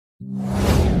I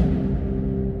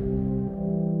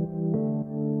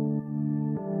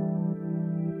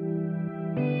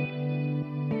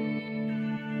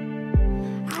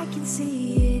can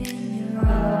see it in your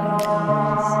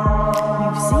eyes.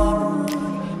 You've seen the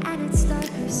moon and its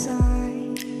darker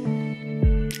side.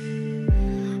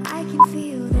 I can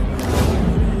feel the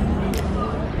bleeding.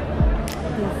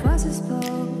 The forces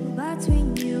pull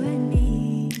between you and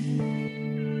me.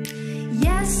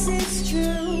 Yes, it's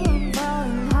true, I'm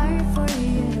falling hard for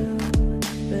you,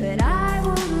 but I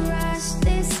won't rush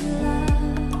this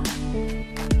love.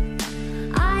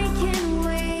 I can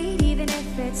wait even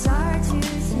if it's hard to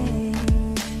take.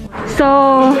 So,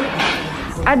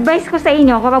 advice ko sa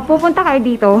inyo, kapag pupunta kayo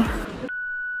dito,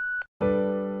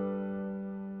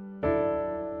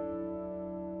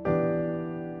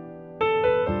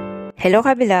 hello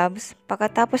kabilabs!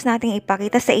 Pagkatapos nating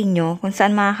ipakita sa inyo kung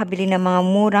saan makakabili ng mga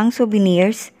murang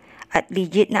souvenirs at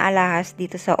legit na alahas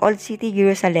dito sa Old City,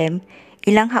 Jerusalem,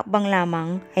 ilang hakbang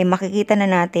lamang ay makikita na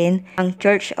natin ang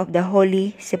Church of the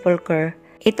Holy Sepulchre.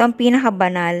 Ito ang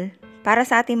pinakabanal para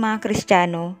sa ating mga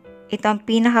Kristiyano. Ito ang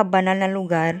pinakabanal na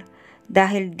lugar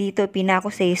dahil dito pinako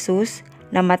si Jesus,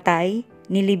 namatay,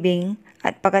 nilibing,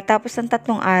 at pagkatapos ng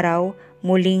 3 araw,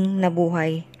 muling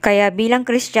nabuhay. Kaya bilang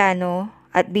Kristiyano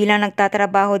at bilang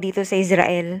nagtatrabaho dito sa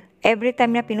Israel, every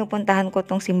time na pinupuntahan ko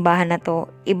tong simbahan na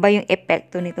to, iba yung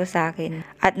epekto nito sa akin.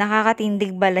 At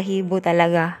nakakatindig balahibo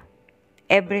talaga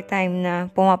every time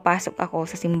na pumapasok ako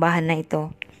sa simbahan na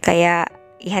ito. Kaya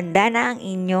ihanda na ang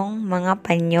inyong mga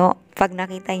panyo pag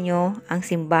nakita nyo ang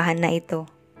simbahan na ito.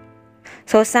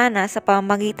 So sana sa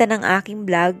pamamagitan ng aking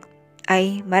vlog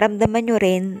ay maramdaman nyo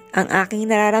rin ang aking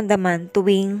nararamdaman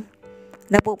tuwing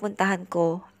napupuntahan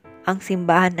ko ang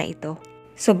simbahan na ito.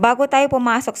 So bago tayo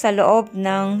pumasok sa loob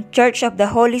ng Church of the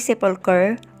Holy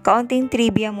Sepulchre, kaunting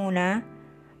trivia muna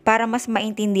para mas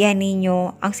maintindihan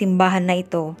ninyo ang simbahan na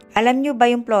ito. Alam nyo ba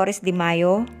yung Flores de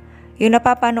Mayo? Yung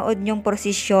napapanood nyong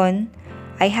prosesyon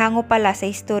ay hango pala sa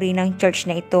history ng church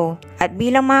na ito. At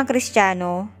bilang mga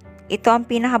Kristiyano, ito ang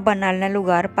pinakabanal na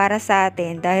lugar para sa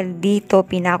atin dahil dito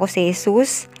pinako si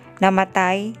Jesus,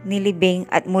 namatay, nilibing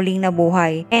at muling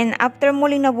nabuhay. And after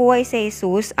muling nabuhay si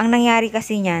Jesus, ang nangyari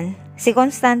kasi niyan, si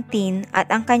Constantine at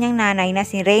ang kanyang nanay na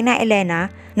si Reyna Elena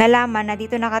nalaman na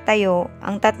dito nakatayo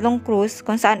ang 3 krus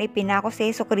kung saan ipinako si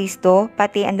Jesucristo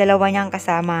pati ang 2 niyang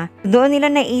kasama. Doon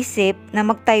nila naisip na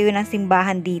magtayo ng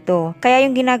simbahan dito. Kaya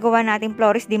yung ginagawa nating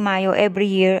Flores de Mayo every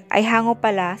year ay hango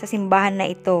pala sa simbahan na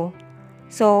ito.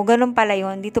 So ganun pala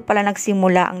yun, dito pala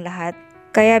nagsimula ang lahat.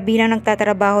 Kaya bilang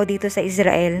nagtatrabaho dito sa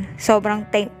Israel, sobrang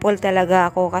thankful talaga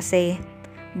ako kasi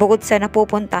bukod sa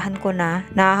napupuntahan ko na,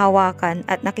 nahahawakan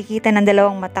at nakikita ng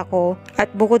 2 mata ko,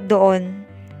 at bukod doon,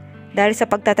 dahil sa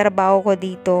pagtatrabaho ko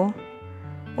dito,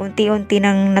 unti-unti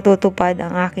nang natutupad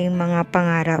ang aking mga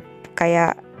pangarap.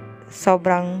 Kaya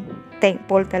sobrang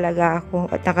thankful talaga ako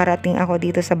at nakarating ako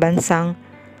dito sa bansang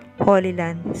Holy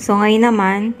Land. So ngayon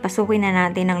naman, pasukin na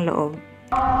natin ang loob.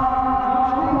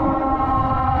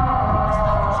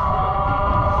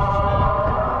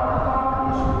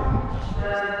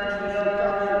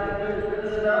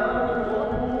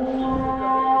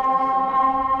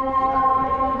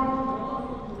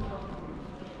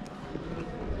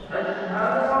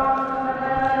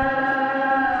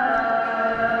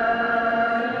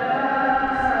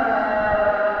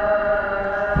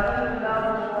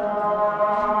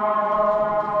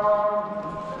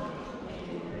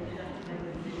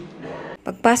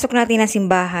 Pagpasok natin ng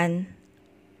simbahan,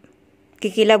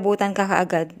 kikilabutan ka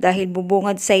kaagad dahil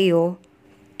bubungad sa iyo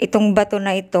itong bato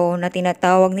na ito na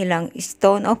tinatawag nilang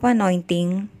Stone of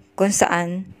Anointing, kung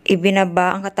saan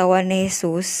ibinaba ang katawan ni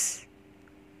Jesus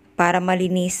para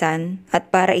malinisan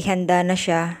at para ihanda na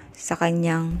siya sa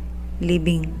kanyang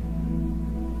libing.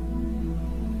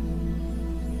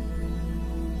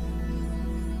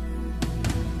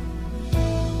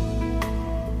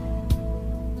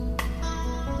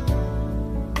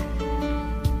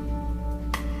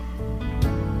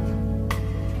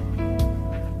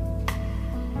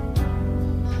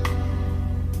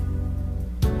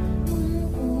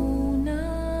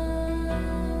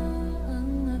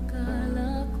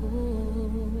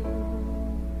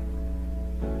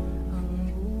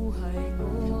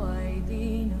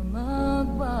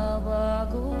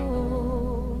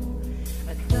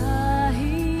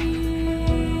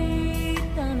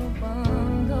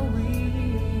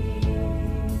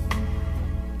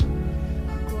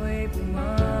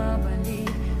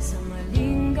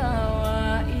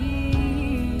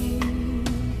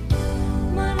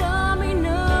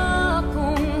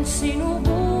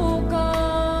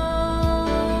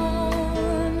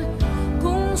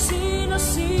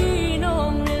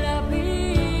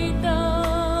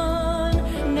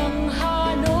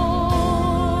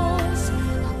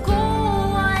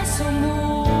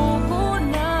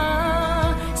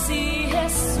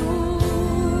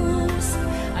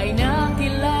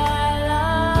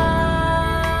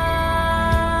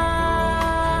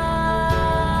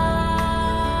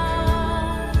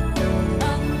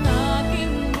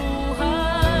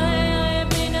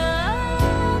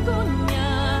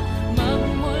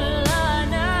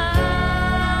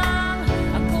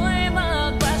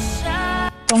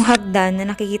 Itong hagdan na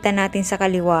nakikita natin sa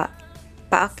kaliwa,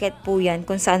 paakyat po yan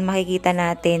kung saan makikita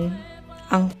natin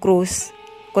ang krus,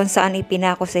 kung saan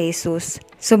ipinako si Jesus.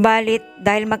 Subalit,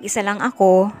 dahil mag-isa lang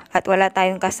ako at wala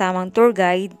tayong kasamang tour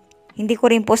guide, hindi ko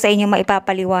rin po sa inyo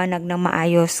maipapaliwanag ng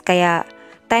maayos. Kaya,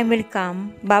 time will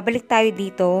come, babalik tayo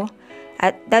dito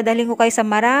at dadalhin ko kayo sa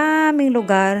maraming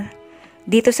lugar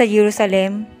dito sa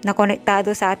Jerusalem na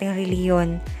konektado sa ating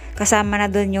relihiyon. Kasama na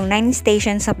doon yung 9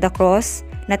 Stations of the Cross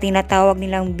na tinatawag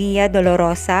nilang Via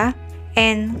Dolorosa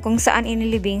and kung saan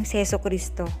inilibing si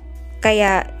Jesucristo.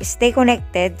 Kaya stay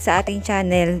connected sa ating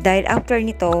channel dahil after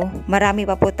nito marami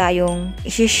pa po tayong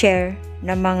i-share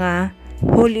ng mga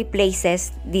holy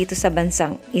places dito sa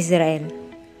bansang Israel.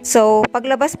 So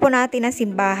paglabas po natin ng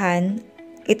simbahan,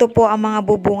 ito po ang mga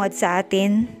bubungad sa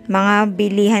atin, mga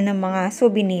bilihan ng mga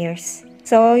souvenirs.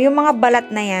 So yung mga balat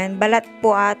na yan, balat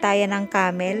po ata yan ng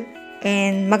camel.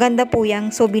 And maganda po yung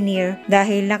souvenir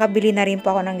dahil nakabili na rin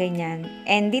po ako ng ganyan.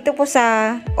 And dito po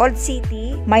sa Old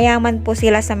City, mayaman po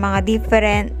sila sa mga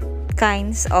different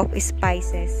kinds of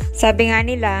spices. Sabi nga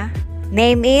nila,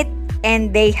 name it and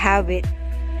they have it.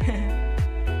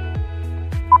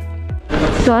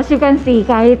 So as you can see,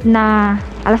 kahit na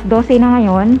alas 12 na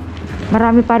ngayon,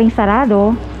 marami pa ring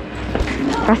sarado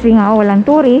kasi nga walang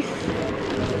tourist.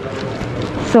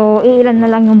 So iilan na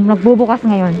lang yung nagbubukas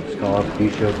ngayon.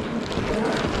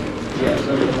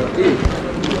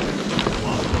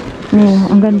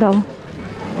 Ang ganda oh.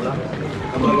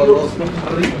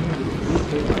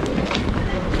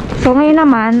 So ngayon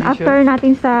naman, after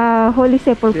natin sa Holy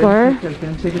Sepulchre,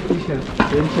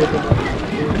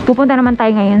 pupunta naman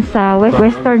tayo ngayon sa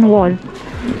Western Wall.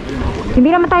 Hindi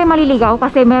naman tayo maliligaw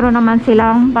kasi meron naman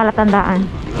silang palatandaan.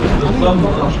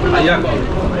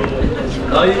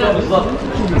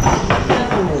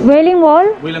 Wailing Wall?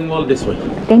 Wailing Wall this way.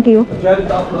 Thank you.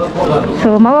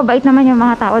 So, mababait naman yung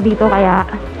mga tao dito kaya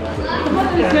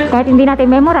kahit hindi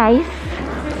natin memorize,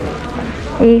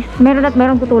 meron at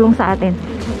meron tutulong sa atin.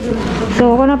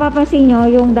 So, kung napapansin nyo,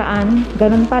 yung daan,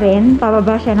 ganun pa rin,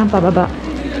 pababa siya ng pababa.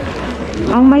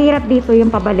 Ang mahirap dito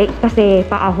yung pabalik kasi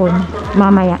paahon,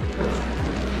 mamaya.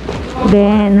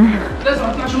 Then,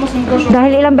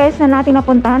 dahil ilang beses na natin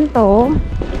napuntahan to,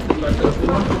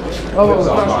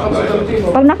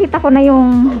 pag nakita ko na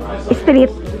yung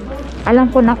street,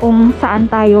 alam ko na kung saan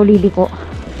tayo liliko.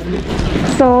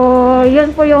 So,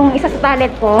 yun po yung isa sa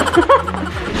talent ko.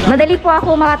 Madali po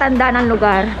ako makatanda ng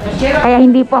lugar, kaya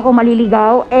hindi po ako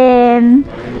maliligaw. And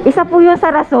isa po yun sa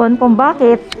rason kung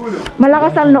bakit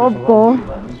malakas ang loob ko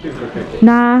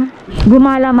na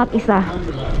gumala mag-isa.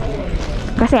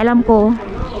 Kasi alam ko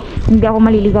hindi ako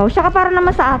maliligaw. Saka para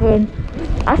naman sa akin,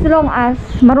 as long as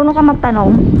marunong ka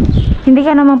magtanong, hindi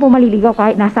ka naman po maliligaw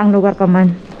kahit nasa ang lugar ka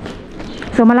man.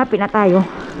 So malapit na tayo.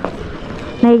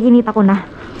 Nakikinita ko na.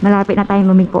 Malapit na tayong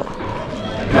lumiko.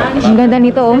 Ang ganda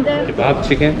nito oh. Kebab,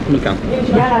 chicken, welcome.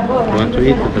 Want to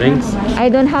eat drinks?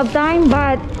 I don't have time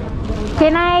but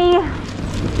can I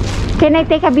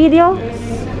take a video?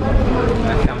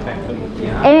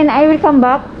 And I will come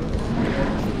back.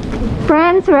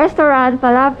 Friends Restaurant,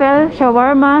 falafel,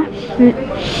 shawarma,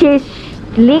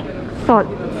 shishlik, salt.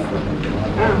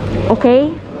 Okay?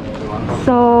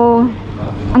 So,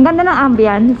 ang ganda ng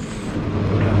ambience.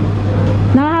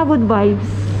 Nakaka-good vibes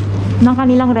ng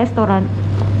kanilang restaurant.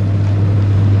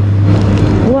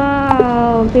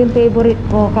 Wow! Ito yung favorite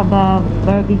ko, kabab,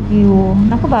 barbecue.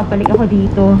 Naku, babalik ako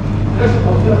dito.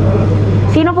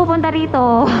 Sino pupunta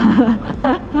rito?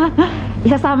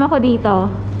 Isasama ko dito.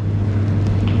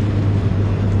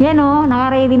 Yan o,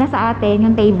 naka-ready na sa atin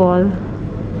yung table.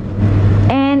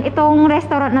 And itong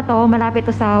restaurant na to, malapit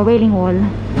to sa Wailing Wall.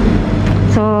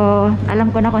 So,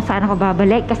 alam ko na kung saan ako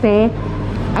babalik kasi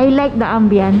I like the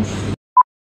ambience.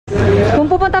 Kung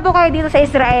pupunta po kayo dito sa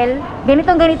Israel,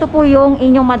 ganitong-ganito po yung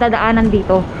inyong madadaanan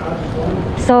dito.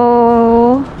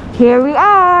 So, here we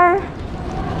are.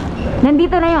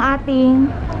 Nandito na yung ating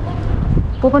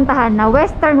pupuntahan na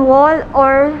Western Wall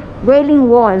or Wailing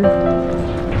Wall.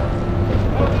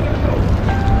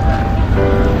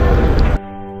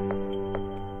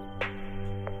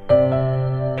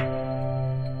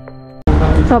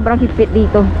 Sobrang higpit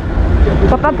dito.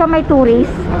 Kapag ka may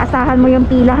tourist, asahan mo yung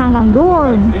pila hanggang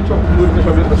doon.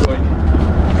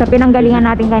 Sa pinanggalingan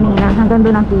natin kanina, hanggang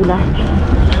doon ang pila.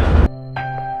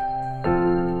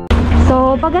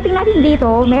 So, pagdating natin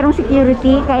dito, merong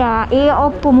security, kaya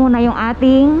i-off ko muna yung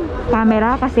ating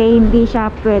camera kasi hindi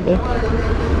siya pwede.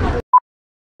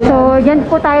 So, dyan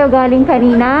po tayo galing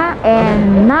kanina,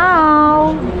 and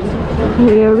now,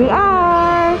 here we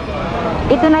are.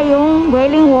 Ito na yung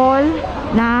Wailing Wall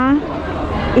na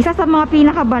isa sa mga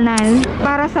pinakabanal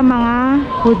para sa mga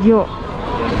Hudyo.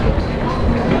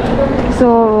 So,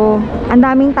 ang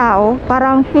daming tao.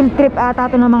 Parang field trip ata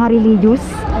ito ng mga religious.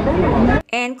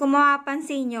 And kung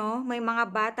mapapansin nyo, may mga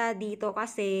bata dito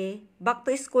kasi back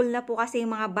to school na po kasi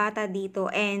yung mga bata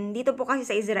dito. And dito po kasi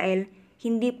sa Israel,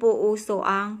 hindi po uso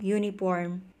ang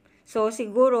uniform. So,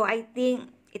 siguro, I think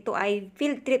ito ay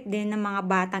field trip din ng mga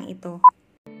batang ito.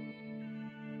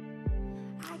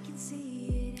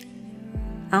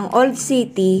 Ang Old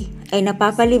City ay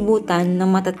napapalibutan ng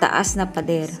matataas na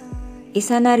pader.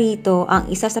 Isa na rito ang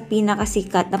isa sa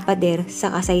pinakasikat na pader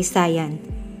sa kasaysayan,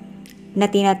 na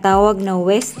tinatawag na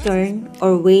Western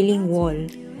or Wailing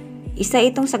Wall. Isa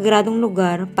itong sagradong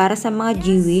lugar para sa mga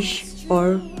Jewish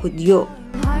or Hudyo.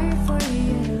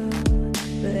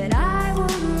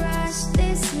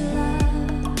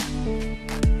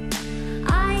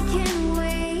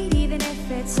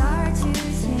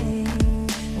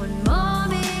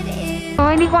 So,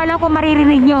 hindi ko alam kung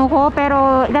maririnig nyo ako,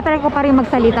 pero itatry ko pa rin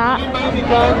magsalita.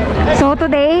 So,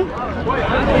 today,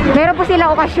 meron po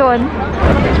sila okasyon.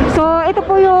 So, ito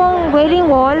po yung Wailing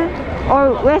Wall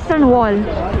or Western Wall.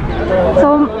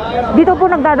 So, dito po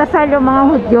nagdadasal yung mga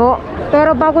Hudyo.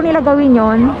 Pero bago nila gawin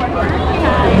yon,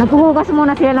 naghuhugas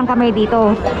muna sila ng kamay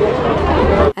dito.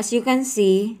 As you can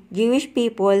see, Jewish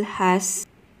people has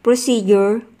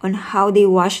procedure on how they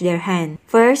wash their hand.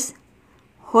 First,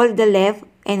 hold the left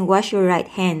and wash your right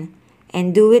hand,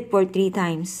 and do it for 3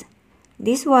 times.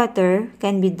 This water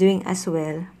can be drink as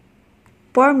well.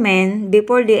 For men,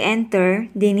 before they enter,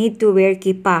 they need to wear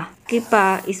kippah.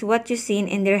 Kippah is what you see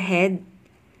in their head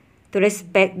to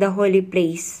respect the holy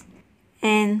place.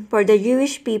 And for the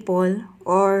Jewish people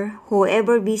or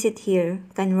whoever visit here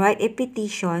can write a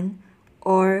petition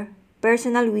or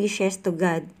personal wishes to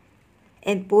God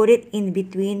and put it in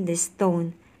between the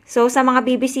stone. So, sa mga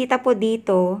bibisita po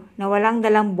dito na walang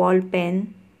dalang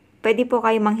ballpen, pwede po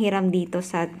kayo manghiram dito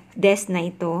sa desk na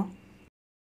ito.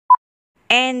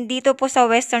 And dito po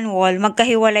sa Western Wall,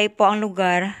 magkahiwalay po ang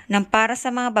lugar ng para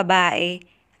sa mga babae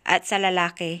at sa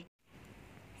lalaki.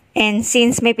 And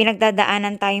since may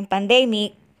pinagdadaanan tayong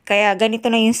pandemic, kaya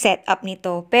ganito na yung setup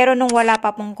nito. Pero nung wala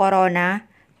pa pong corona,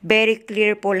 very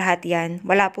clear po lahat yan.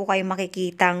 Wala po kayong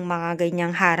makikitang mga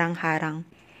ganyang harang-harang.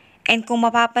 And kung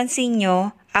mapapansin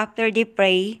nyo, after they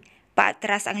pray,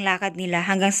 paatras ang lakad nila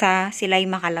hanggang sa sila'y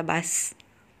makalabas.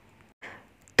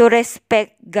 To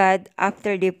respect God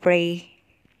after they pray,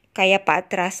 kaya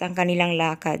paatras ang kanilang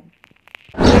lakad.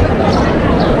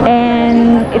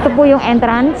 And ito po yung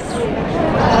entrance.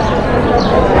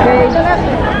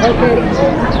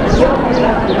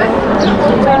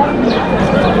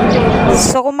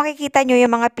 So kung makikita nyo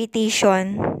yung mga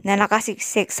petition na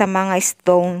nakasiksik sa mga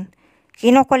stone,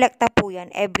 kinokolekta po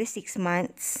yan every 6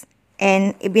 months.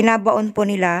 And ibinabaon po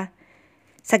nila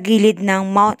sa gilid ng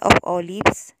Mount of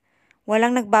Olives.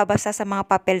 Walang nagbabasa sa mga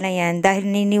papel na yan dahil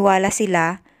niniwala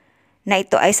sila na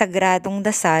ito ay sagradong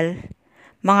dasal,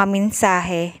 mga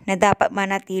mensahe na dapat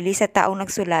manatili sa taong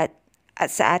nagsulat at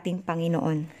sa ating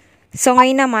Panginoon. So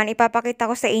ngayon naman, ipapakita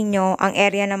ko sa inyo ang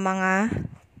area ng mga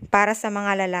para sa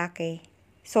mga lalaki.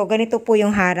 So ganito po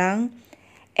yung harang.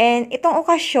 And itong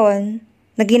okasyon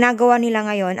na ginagawa nila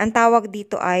ngayon, ang tawag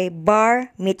dito ay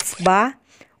bar mitzvah,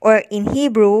 or in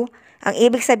Hebrew, ang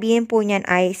ibig sabihin po niyan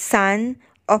ay son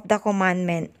of the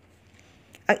commandment.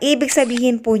 Ang ibig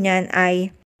sabihin po niyan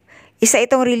ay isa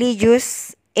itong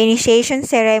religious initiation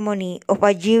ceremony of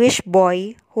a Jewish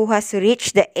boy who has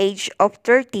reached the age of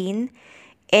 13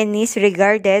 and is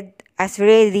regarded as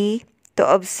ready to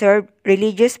observe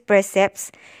religious precepts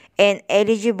and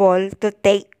eligible to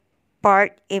take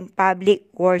part in public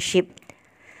worship.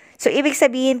 So, ibig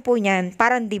sabihin po niyan,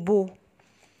 parang dibu.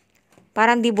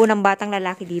 Parang dibu ng batang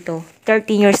lalaki dito.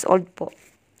 13 years old po.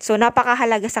 So,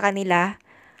 napakahalaga sa kanila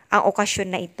ang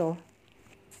okasyon na ito.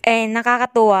 And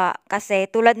nakakatuwa kasi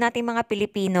tulad nating mga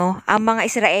Pilipino, ang mga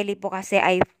Israeli po kasi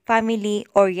ay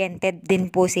family-oriented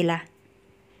din po sila.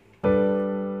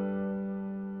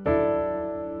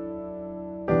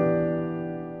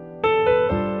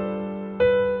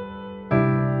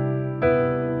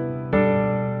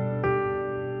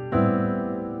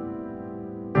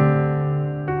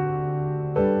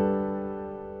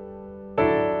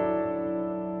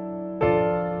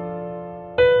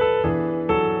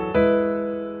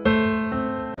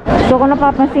 So kung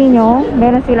napapansin nyo,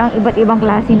 meron silang iba't ibang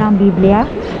klase ng Biblia.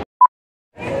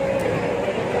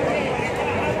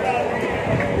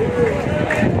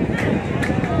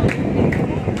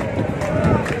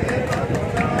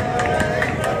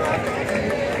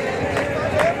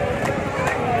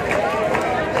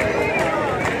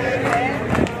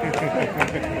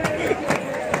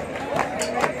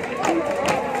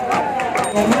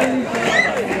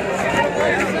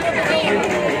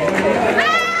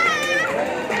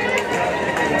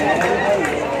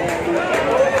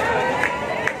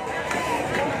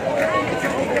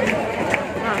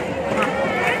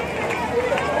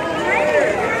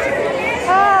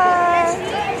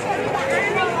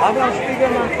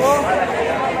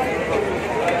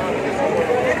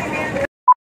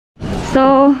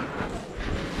 So,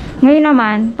 ngayon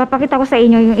naman, papakita ko sa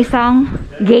inyo yung isang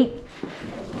gate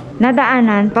na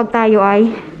daanan pag tayo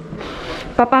ay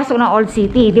papasok ng Old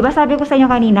City. Di ba sabi ko sa inyo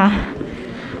kanina,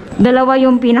 dalawa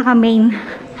yung pinaka main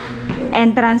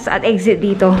entrance at exit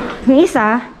dito. Yung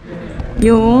isa,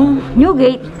 yung New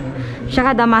Gate,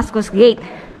 saka Damascus Gate.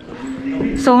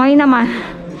 So ngayon naman,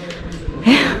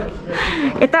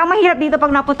 ito ang mahirap dito pag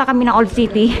napunta kami ng Old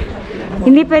City.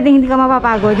 Hindi pwedeng hindi ka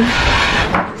mapapagod.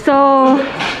 So,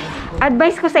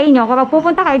 advice ko sa inyo, kapag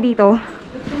pupunta kayo dito,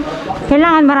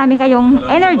 kailangan marami kayong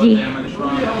energy.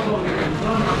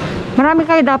 Marami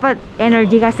kayo dapat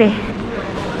energy kasi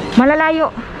malayo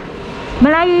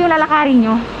yung lalakarin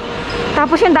nyo.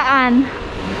 Tapos yung daan,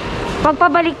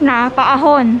 pagpabalik na,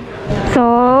 paahon. So,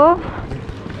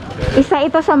 isa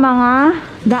ito sa mga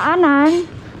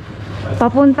daanan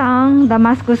papuntang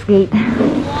Damascus Gate.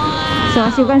 So,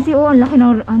 as you can see, ang laki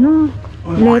ng,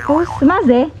 lettuce.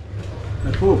 Maze?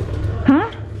 Ha?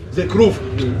 The Kruf.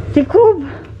 The Kruf.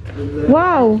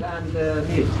 Wow.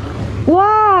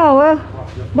 Wow.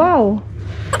 Wow.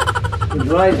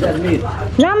 Rice and meat.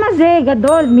 Lama ze,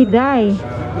 gadol, miday.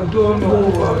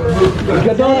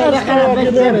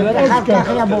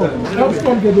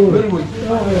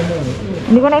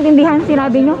 Hindi ko naintindihan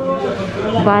sinabi nyo.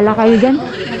 Bala kayo dyan.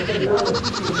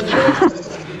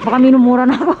 Baka minumura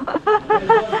na ako.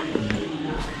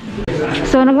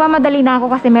 So nagmamadali na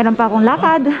ako kasi meron pa akong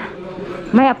lakad.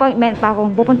 May appointment pa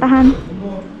akong pupuntahan.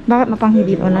 Bakit mapanghi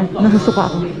dito na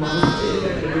nasusuka ako?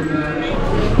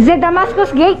 The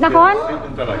Damascus Gate na kon?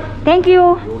 Thank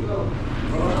you.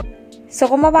 So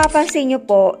kung mapapansin nyo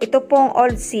po, ito pong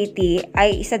Old City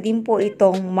ay isa din po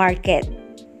itong market.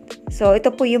 So ito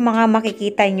po yung mga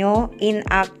makikita nyo in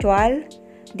actual,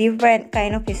 different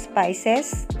kind of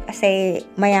spices. Kasi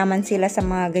mayaman sila sa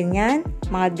mga ganyan,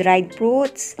 mga dried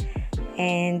fruits,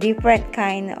 and different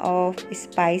kind of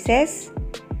spices,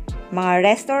 mga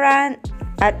restaurant,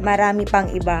 at marami pang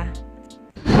iba.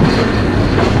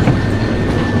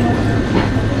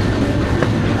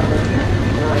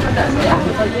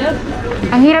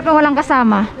 Ang hirap na walang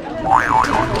kasama.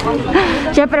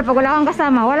 Siyempre, pag wala kang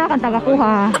kasama, wala kang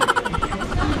tagakuha.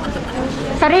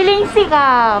 Sariling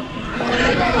sikap.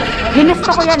 Ginusto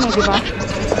ko yan eh, di ba?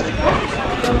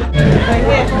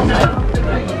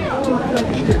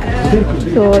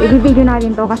 So, i-video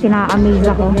natin to kasi na-amaze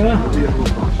ako.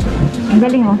 Ang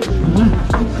galing oh.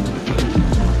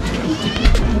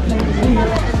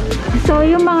 So,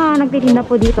 yung mga nagtitinda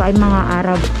po dito ay mga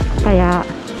Arab. Kaya,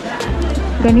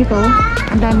 ganito,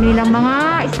 ang dami nilang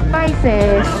mga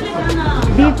spices.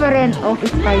 Different of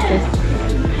spices.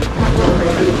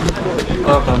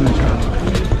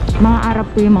 Mga Arab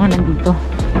po yung mga nandito.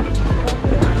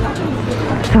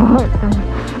 So,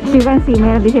 as you can see,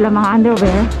 meron din sila mga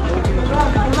underwear,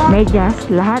 medyas,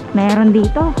 lahat meron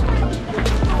dito.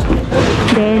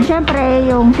 Then, syempre,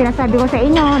 yung sinasabi ko sa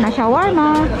inyo na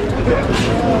shawarma.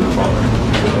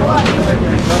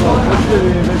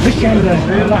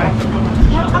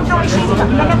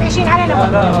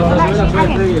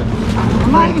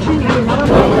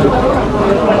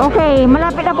 Okay,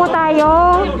 malapit na po tayo.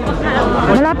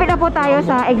 Malapit na po tayo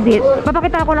sa exit.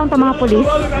 Papakita ko lang itong mga pulis.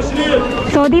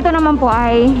 So, dito naman po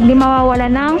ay hindi mawawala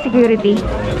ng security.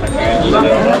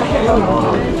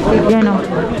 Yan o.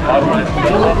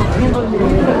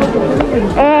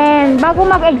 And bago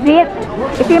mag-exit,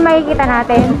 ito yung makikita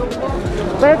natin.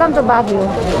 Welcome to Baguio.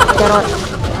 Charot.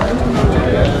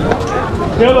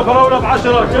 كيلو فراولة ب10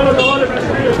 كيلو دوالي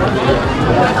ب20.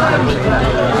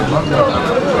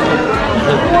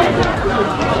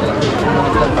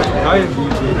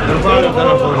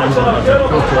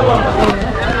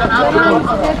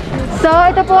 So,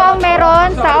 ito po ang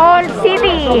meron sa Old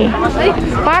City.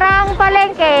 Parang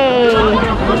palengke.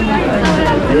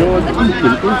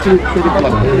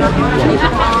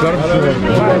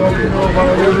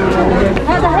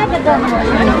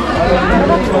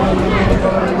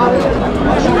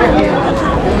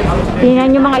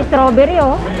 Tingnan yung mga strawberry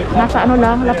oh. Nasa ano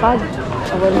lang, lapag.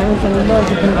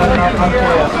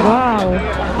 Wow.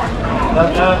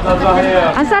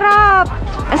 Ang sarap.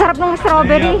 Ang sarap ng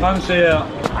strawberry.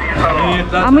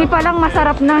 Amoy pa lang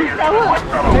masarap na.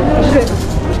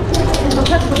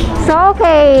 So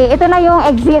okay, ito na yung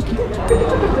exit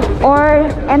or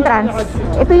entrance.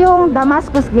 Ito yung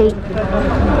Damascus Gate.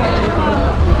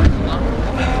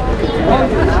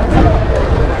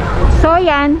 So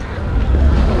yan,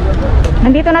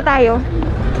 nandito na tayo.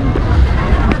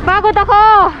 Pagod ako.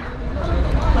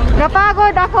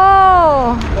 Napagod ako.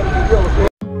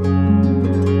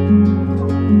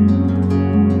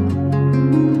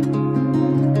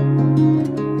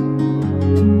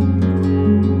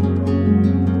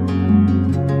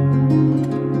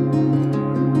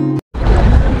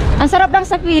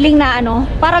 feeling na ano,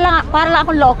 para lang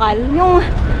akong local. Yung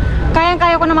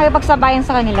kayang-kaya ko na makipagsabayan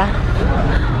sa kanila.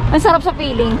 Ang sarap sa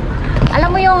feeling.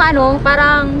 Alam mo yung ano,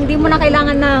 parang hindi mo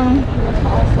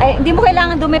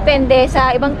kailangan dumepende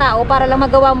sa ibang tao para lang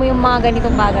magawa mo yung mga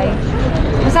ganitong bagay.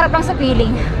 Ang sarap lang sa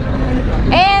feeling.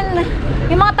 And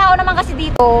yung mga tao naman kasi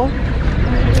dito,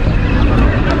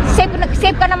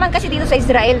 safe ka naman kasi dito sa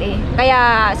Israel eh.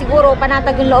 Kaya siguro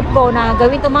panatag yung loob ko na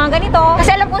gawin itong mga ganito.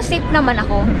 Kasi alam kong safe naman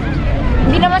ako.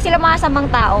 Hindi naman sila masamang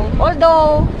tao.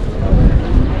 Although,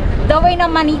 the way na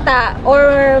manita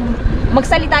or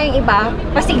magsalita yung iba,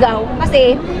 pasigaw.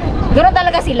 Kasi, gano'n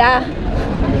talaga sila.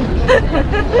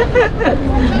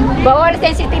 Bawal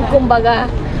sensitive kumbaga.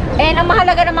 And ang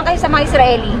mahalaga naman kasi sa mga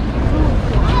Israeli,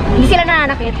 hindi sila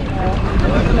nananakit.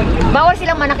 Bawal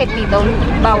silang manakit dito.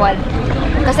 Bawal.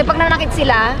 Kasi pag nanakit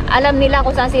sila, alam nila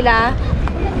kung saan sila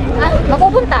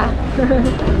mapupunta.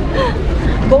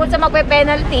 Bukod sa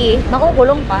magpe-penalty,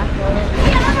 makukulong pa.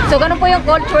 So, ganun po yung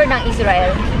culture ng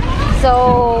Israel. So,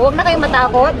 huwag na kayong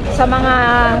matakot sa mga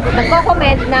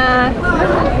nagko-comment na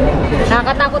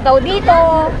nakakatakot daw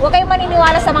dito. Huwag kayong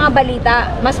maniniwala sa mga balita.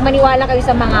 Mas maniwala kayo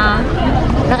sa mga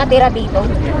nakatira dito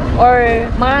or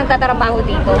mga nagtatrabaho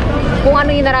dito. Kung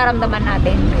ano yung nararamdaman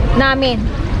namin.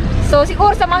 So,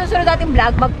 siguro sa mga susunod nating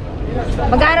vlog,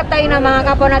 maghanap tayo ng mga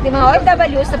kapwa natin, mga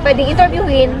OFWs na pwedeng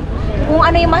interviewin kung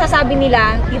ano yung masasabi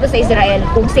nila dito sa Israel.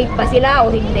 Kung safe ba sila o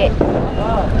hindi.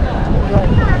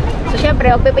 So,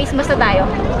 syempre, magpe-face mask na tayo.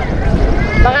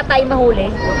 Baka tayo mahuli.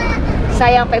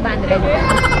 Sayang 500.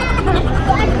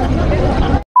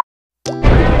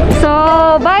 So,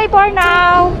 bye for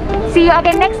now. See you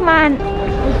again next month.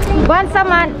 Once a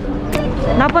month,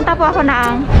 napunta po ako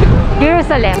na ang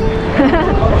Jerusalem.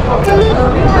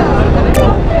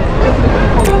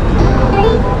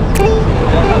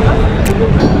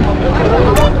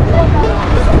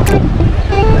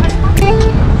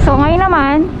 So, ngayon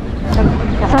naman,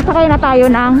 sasakay na tayo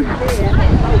ng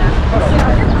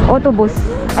autobus.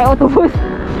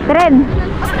 Tren.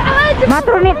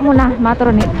 Matronit muna.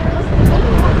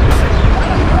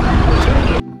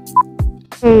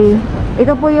 Okay.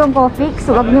 Ito po yung coffee.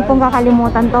 So, huwag niyo pong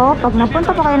kakalimutan to. Pag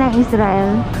napunta po kayo ng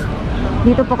Israel,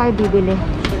 dito po kayo bibili.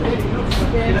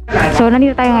 So,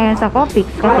 nandito tayo ngayon sa coffee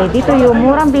kasi dito yung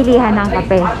murang bilihan ng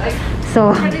kape.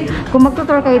 So, kung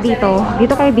magtutour kayo dito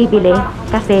kayo bibili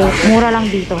kasi mura lang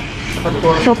dito.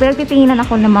 So, pero titinginan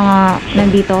ako ng mga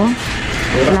nandito.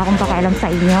 Wala akong pakialam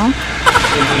sa inyo.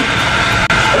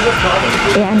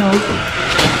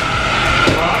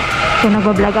 So,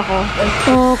 nagbablog ako.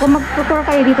 So, kung magtutour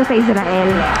kayo dito sa Israel,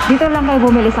 dito lang kayo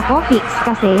bumili sa coffee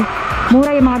kasi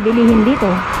mura yung mga bilihin dito.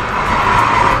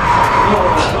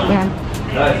 Yan.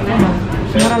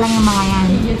 Mura lang yung mga yan.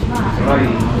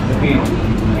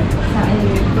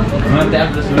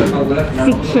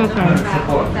 6 shekels.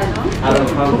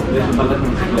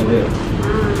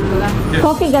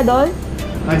 Coffee gadol?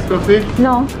 Nice coffee?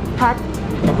 No. Hot?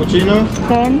 Cappuccino?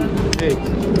 10? 8.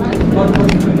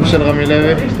 של רמי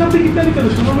לוי?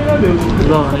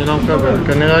 לא, אני לא מקבל,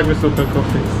 כנראה רק בסופר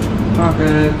קופי.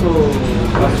 טוב,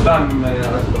 סתם.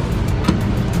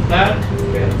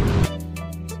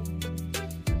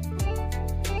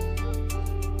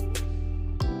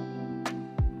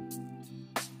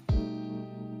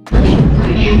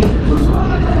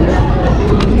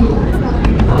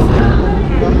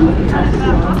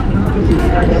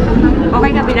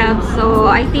 Okay ka, beloved. So,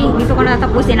 I think dito ko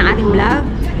natatapusin ang ating vlog.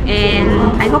 And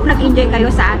I hope nag-enjoy kayo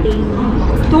sa ating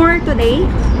tour today.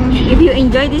 If you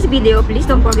enjoyed this video, please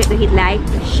don't forget to hit like,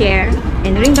 share,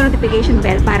 and ring the notification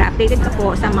bell para updated ka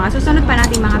po sa mga susunod pa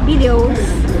nating mga videos.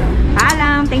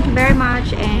 Paalam! Thank you very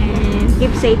much and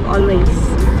keep safe always.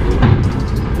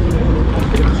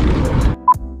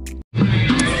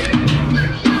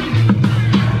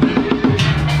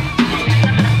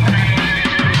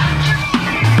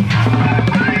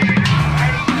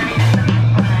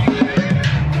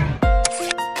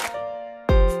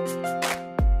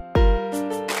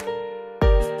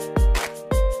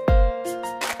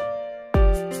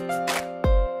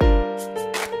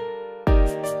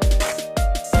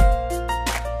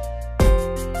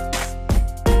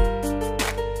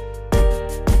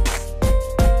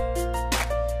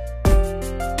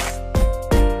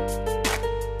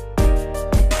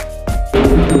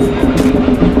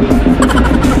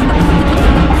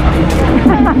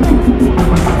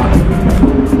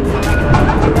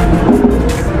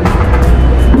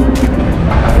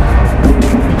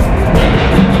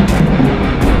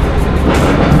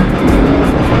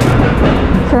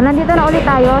 Nandito na ulit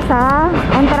tayo sa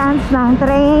entrance ng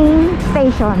train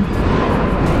station.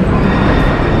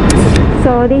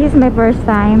 So, this is my first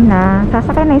time na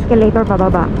sasakay na escalator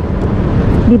pababa.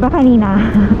 Di ba kanina?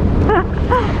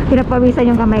 Pinapawisan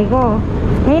yung kamay ko.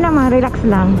 Ngayon naman, relax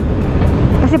lang.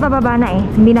 Kasi pababa na eh,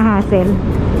 hindi na hassle.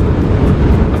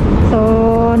 So,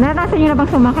 naranasan nyo na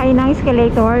bang sumakay ng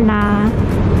escalator na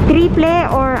triple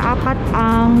or 4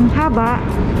 ang haba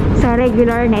sa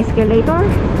regular na escalator?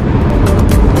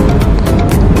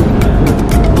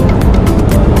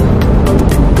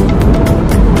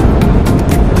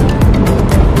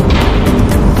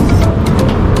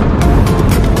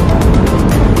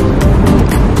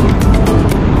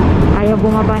 Ayaw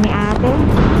bumaba ni ate.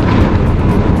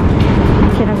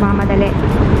 Siya nagmamadali.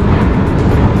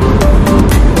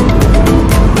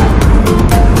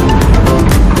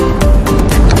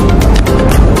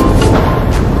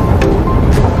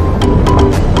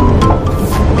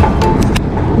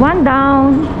 One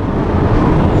down.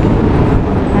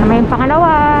 Ano may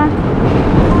pangalawa?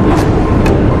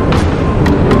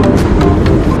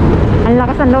 Ang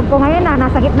lakas ng loob ko ngayon ah.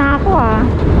 Nasa gitna ako ah.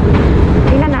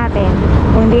 Tingnan natin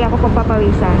kung hindi ako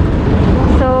pagpapawisan.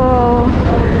 So,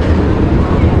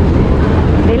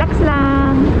 relax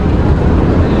lang.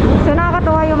 So,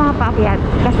 nakakatuwa yung mga paakyat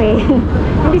kasi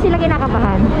hindi sila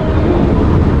kinakabahan.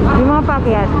 Yung mga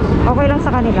paakyat, okay lang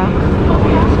sa kanila.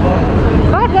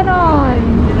 Bakit ganon?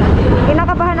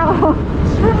 Kinakabahan ako.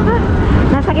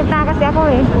 Nasa gitna kasi ako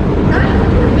eh.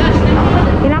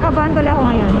 Kinakabahan ko lang ako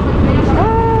ngayon.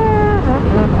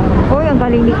 Uy, ang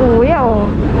galing ni kuya oh.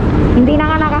 Hindi na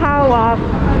nga nakahawak,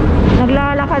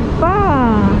 naglalakad pa.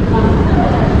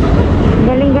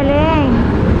 Galing-galing.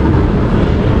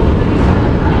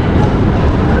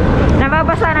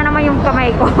 Nababasa na naman yung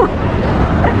kamay ko.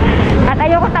 At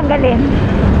ayoko tanggalin.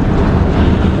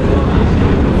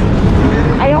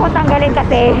 Ayoko tanggalin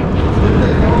kasi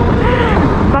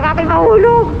baka ako'y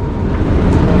mahulog.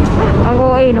 Ako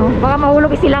eh no, baka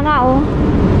mahulog sila nga oh.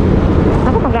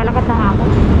 Ako maglalakad na nga ako.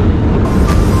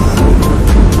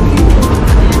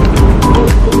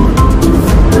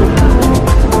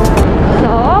 So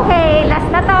okay, last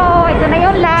na to. Ito na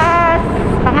yung last.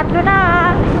 Pangatlo na.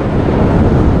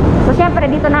 So syempre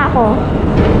dito na ako.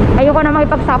 Ayoko na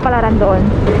makipagsapalaran doon.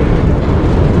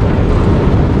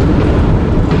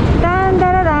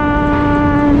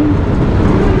 Tan-dararan.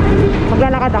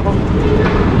 Maglalakad ako.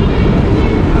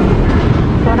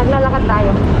 So naglalakad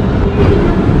tayo.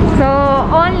 So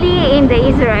only in the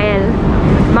Israel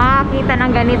makakita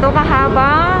ng ganito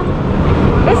kahabang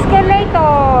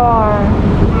escalator.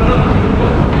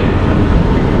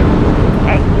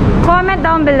 Comment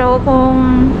down below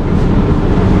kung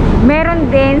meron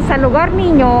din sa lugar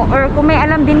ninyo or kung may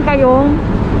alam din kayong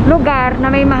lugar na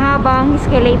may mahabang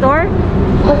escalator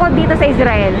bukod dito sa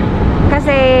Israel.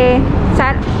 Kasi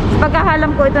sa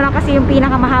pagkakalam ko ito na kasi yung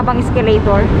pinakamahabang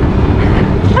escalator.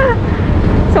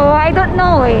 So I don't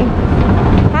know eh.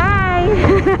 Hi.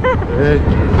 Hey.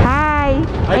 Hi.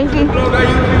 Thank you.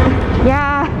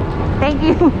 Yeah. Thank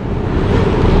you.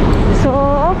 So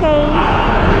okay.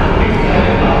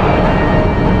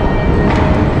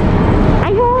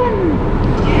 Ayun.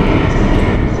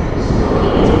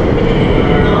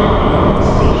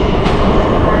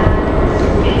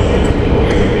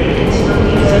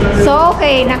 So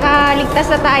okay, nakaligtas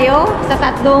na tayo sa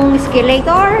tatlong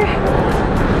escalator.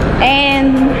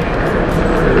 And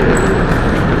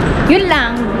yun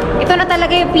lang. Ito na talaga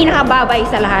yung pinakababay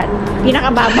sa lahat.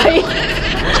 Pinakababay.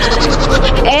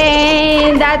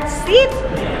 And that's it.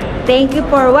 Thank you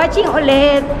for watching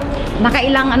ulit.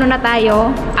 Nakailang ano na tayo,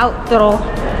 outro.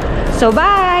 So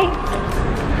bye.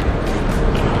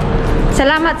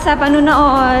 Salamat sa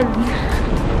panunood.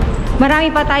 Marami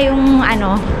pa tayong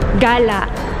gala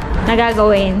na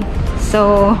gagawin.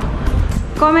 So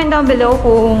comment down below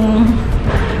kung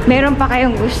meron pa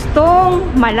kayong gustong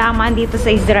malaman dito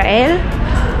sa Israel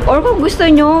or kung gusto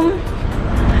nyong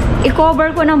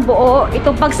i-cover ko ng buo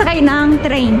itong pagsakay ng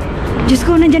train. Diyos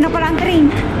ko, nandiyan na pala ang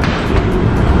train.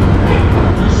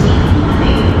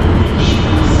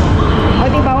 O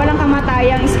diba, walang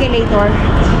kamatayang escalator.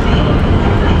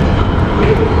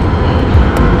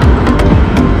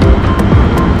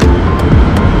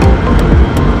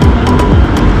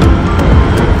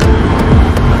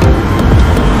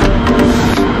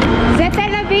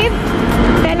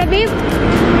 Tel Aviv.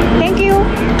 Thank you.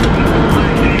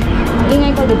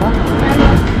 Ingay ko, diba?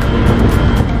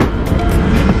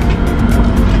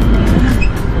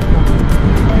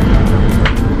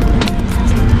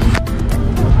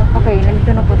 Okay,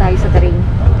 nandito na po tayo sa train.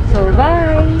 So,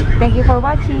 bye! Thank you for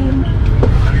watching.